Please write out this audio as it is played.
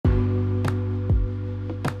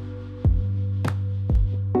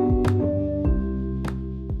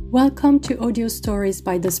Welcome to Audio Stories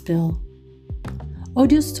by The Spill.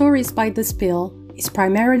 Audio Stories by The Spill is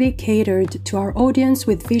primarily catered to our audience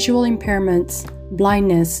with visual impairments,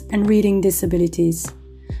 blindness, and reading disabilities,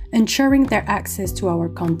 ensuring their access to our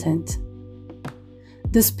content.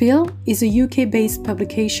 The Spill is a UK-based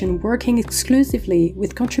publication working exclusively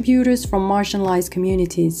with contributors from marginalised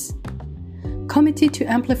communities. Committed to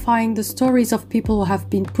amplifying the stories of people who have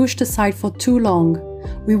been pushed aside for too long,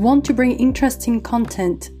 we want to bring interesting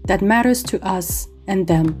content that matters to us and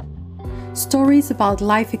them. Stories about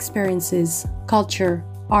life experiences, culture,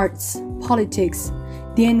 arts, politics,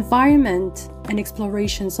 the environment, and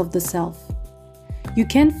explorations of the self. You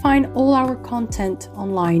can find all our content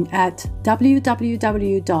online at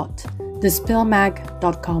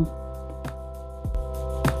www.thespillmag.com.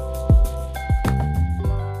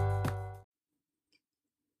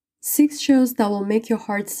 Six shows that will make your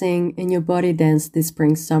heart sing and your body dance this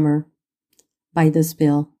spring-summer by The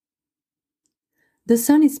Spill. The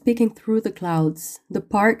sun is peeking through the clouds, the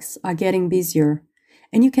parks are getting busier,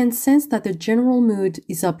 and you can sense that the general mood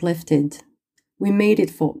is uplifted. We made it,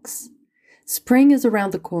 folks. Spring is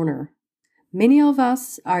around the corner. Many of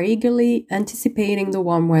us are eagerly anticipating the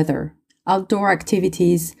warm weather, outdoor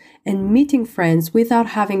activities, and meeting friends without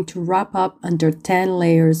having to wrap up under 10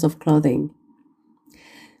 layers of clothing.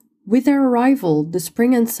 With their arrival, the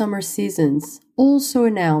spring and summer seasons also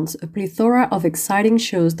announce a plethora of exciting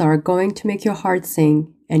shows that are going to make your heart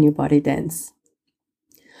sing and your body dance.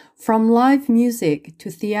 From live music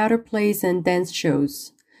to theater plays and dance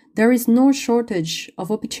shows, there is no shortage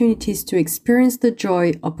of opportunities to experience the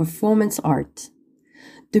joy of performance art.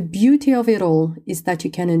 The beauty of it all is that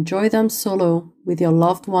you can enjoy them solo with your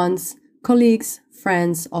loved ones, colleagues,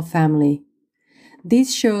 friends, or family.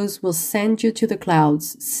 These shows will send you to the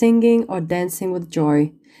clouds, singing or dancing with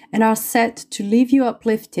joy, and are set to leave you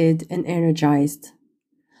uplifted and energized.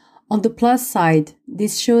 On the plus side,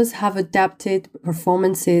 these shows have adapted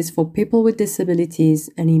performances for people with disabilities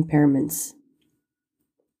and impairments.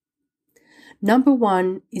 Number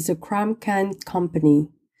one is a Cram-Can company,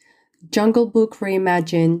 Jungle Book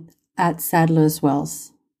Reimagined at Sadler's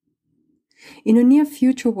Wells. In a near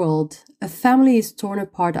future world, a family is torn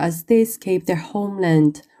apart as they escape their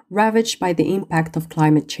homeland, ravaged by the impact of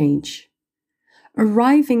climate change.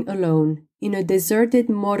 Arriving alone in a deserted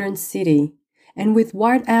modern city, and with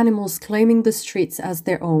wild animals claiming the streets as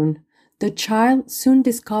their own, the child soon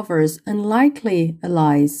discovers unlikely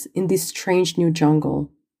allies in this strange new jungle.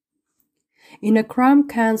 In a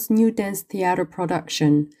Cram-Can's new dance theater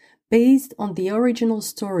production, based on the original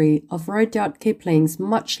story of Rudyard Kipling's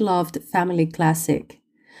much-loved family classic,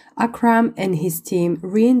 Akram and his team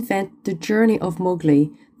reinvent the journey of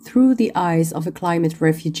Mowgli through the eyes of a climate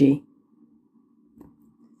refugee.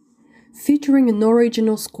 Featuring an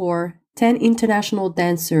original score, 10 international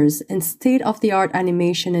dancers, and state-of-the-art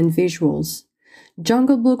animation and visuals,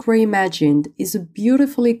 Jungle Book Reimagined is a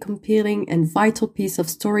beautifully compelling and vital piece of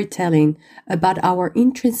storytelling about our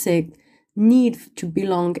intrinsic need to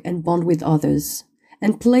belong and bond with others,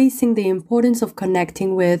 and placing the importance of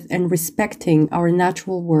connecting with and respecting our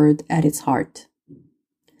natural world at its heart.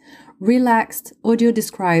 Relaxed,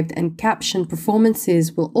 audio-described, and captioned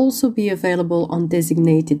performances will also be available on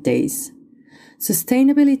designated days.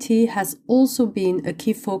 Sustainability has also been a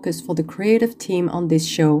key focus for the creative team on this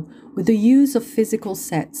show, with the use of physical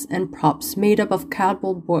sets and props made up of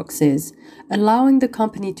cardboard boxes, allowing the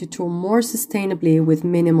company to tour more sustainably with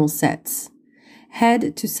minimal sets.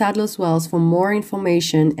 Head to Sadler's Wells for more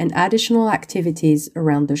information and additional activities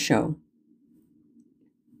around the show.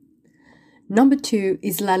 Number two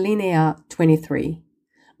is La Linea 23,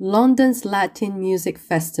 London's Latin Music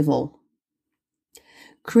Festival.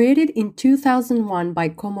 Created in 2001 by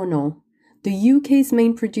Comono, the UK's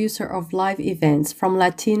main producer of live events from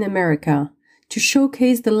Latin America, to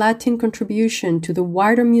showcase the Latin contribution to the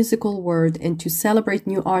wider musical world and to celebrate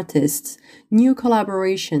new artists, new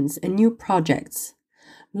collaborations, and new projects.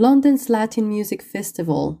 London's Latin Music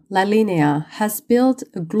Festival, La Linea, has built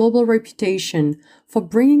a global reputation for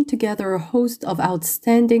bringing together a host of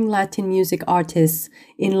outstanding Latin music artists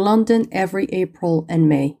in London every April and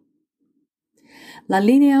May. La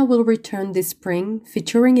Linea will return this spring,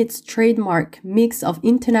 featuring its trademark mix of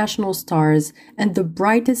international stars and the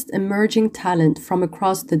brightest emerging talent from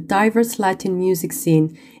across the diverse Latin music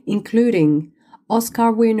scene, including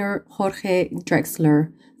Oscar winner Jorge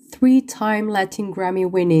Drexler, three-time Latin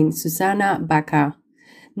Grammy-winning Susana Baca,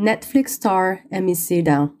 Netflix star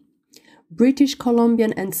Emicida,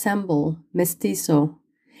 British-Colombian ensemble Mestizo,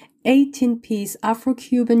 18-piece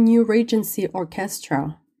Afro-Cuban New Regency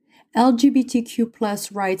Orchestra,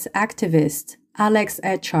 LGBTQ+ rights activist Alex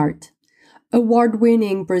Etchart,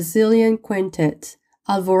 award-winning Brazilian quintet,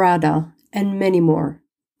 Alvorada, and many more.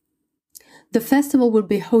 The festival will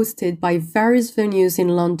be hosted by various venues in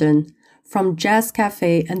London, from Jazz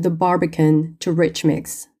Cafe and the Barbican to Rich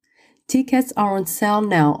Mix. Tickets are on sale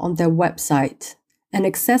now on their website, and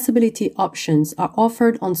accessibility options are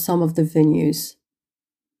offered on some of the venues.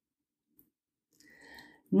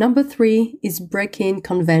 Number 3 is Break-In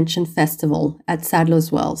Convention Festival at Sadler's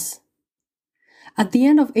Wells. At the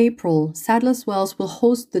end of April, Sadler's Wells will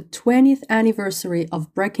host the 20th anniversary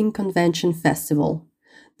of Break-In Convention Festival,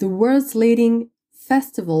 the world's leading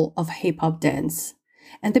festival of hip-hop dance.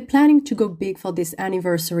 And they're planning to go big for this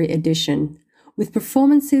anniversary edition, with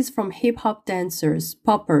performances from hip-hop dancers,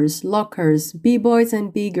 poppers, lockers, b-boys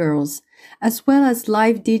and b-girls, as well as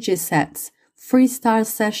live DJ sets, freestyle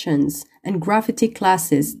sessions, and graffiti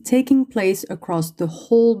classes taking place across the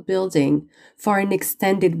whole building for an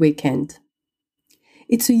extended weekend.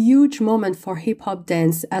 It's a huge moment for hip-hop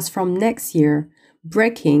dance as from next year,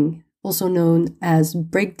 breaking, also known as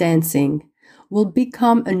breakdancing, will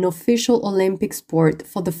become an official Olympic sport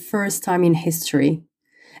for the first time in history.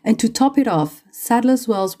 And to top it off, Sadler's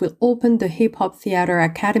Wells will open the Hip Hop Theatre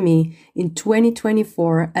Academy in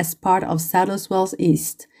 2024 as part of Sadler's Wells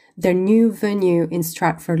East, their new venue in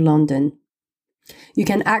Stratford, London. You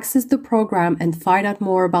can access the program and find out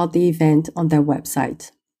more about the event on their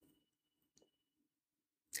website.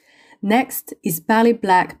 Next is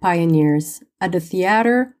Ballyblack Pioneers at the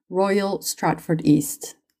Theatre Royal Stratford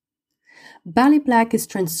East. Ballyblack is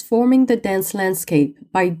transforming the dance landscape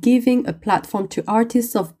by giving a platform to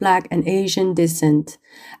artists of Black and Asian descent,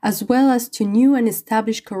 as well as to new and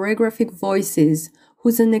established choreographic voices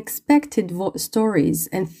whose unexpected stories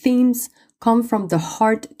and themes come from the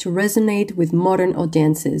heart to resonate with modern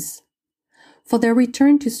audiences. For their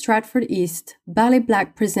return to Stratford East,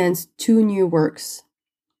 Ballyblack presents 2 new works.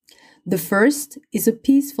 The first is a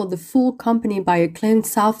piece for the full company by acclaimed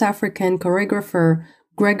South African choreographer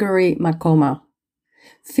Gregory Makoma,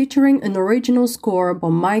 featuring an original score by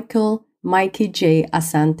Michael Mikey J.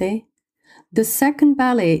 Asante. The second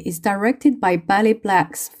ballet is directed by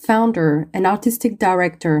Ballyblack's founder and artistic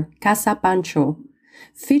director, Casa Pancho,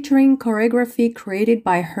 featuring choreography created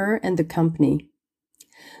by her and the company.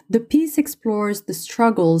 The piece explores the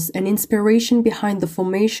struggles and inspiration behind the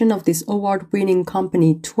formation of this award-winning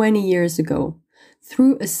company 20 years ago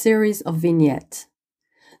through a series of vignettes.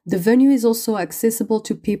 The venue is also accessible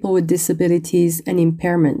to people with disabilities and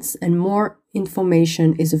impairments, and more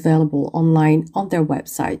information is available online on their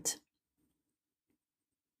website.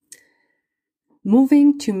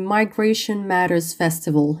 Moving to Migration Matters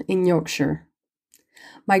Festival in Yorkshire.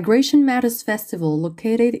 Migration Matters Festival,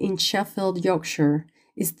 located in Sheffield, Yorkshire,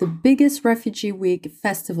 is the biggest Refugee Week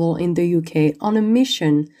festival in the UK on a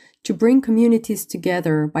mission to bring communities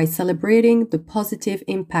together by celebrating the positive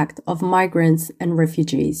impact of migrants and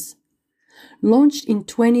refugees. Launched in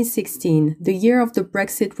 2016, the year of the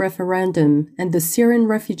Brexit referendum and the Syrian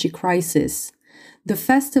refugee crisis, the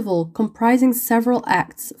festival, comprising several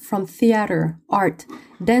acts from theatre, art,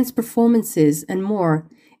 dance performances, and more,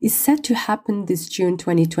 is set to happen this June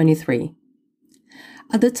 2023.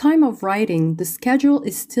 At the time of writing, the schedule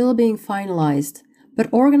is still being finalized, but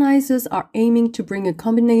organizers are aiming to bring a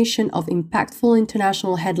combination of impactful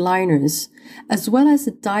international headliners, as well as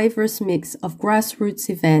a diverse mix of grassroots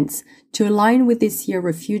events to align with this year's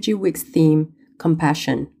Refugee Week's theme,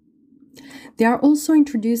 compassion. They are also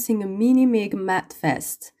introducing a mini-mig Mat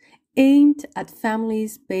Fest, aimed at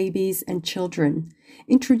families, babies, and children,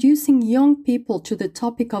 introducing young people to the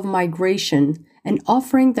topic of migration and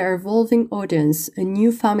offering their evolving audience a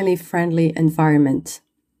new family-friendly environment.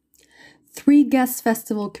 3 guest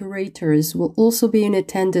festival curators will also be in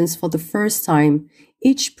attendance for the first time,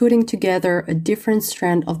 each putting together a different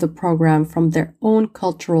strand of the program from their own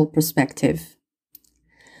cultural perspective.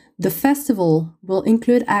 The festival will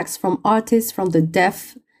include acts from artists from the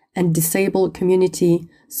deaf and disabled community,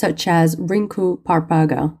 such as Rinku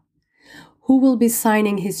Parpaga, who will be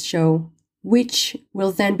signing his show, which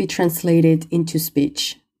will then be translated into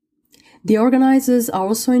speech. The organizers are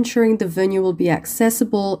also ensuring the venue will be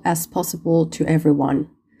accessible as possible to everyone.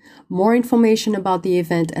 More information about the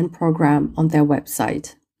event and program on their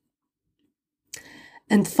website.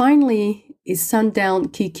 And finally is Sundown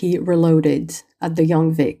Kiki Reloaded at the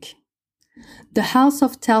Young Vic. The House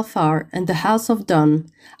of Telfar and the House of Dunn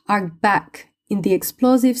are back in the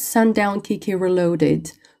explosive Sundown Kiki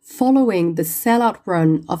Reloaded following the sellout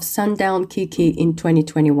run of Sundown Kiki in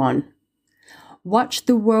 2021. Watch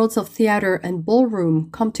the worlds of theatre and ballroom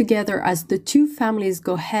come together as the 2 families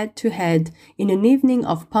go head-to-head in an evening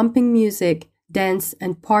of pumping music, dance,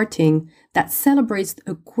 and partying that celebrates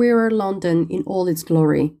a queerer London in all its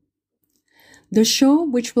glory. The show,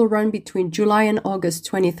 which will run between July and August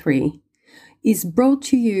 23, is brought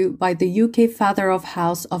to you by the UK father of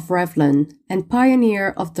house of Revlon and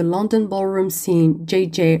pioneer of the London ballroom scene,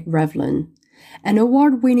 J.J. Revlon, and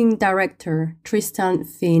award-winning director Tristan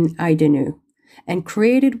Finn Idenu, and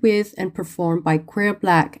created with and performed by queer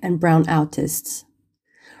Black and brown artists.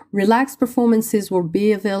 Relaxed performances will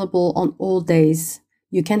be available on all days.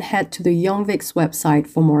 You can head to the Young Vics website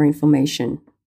for more information.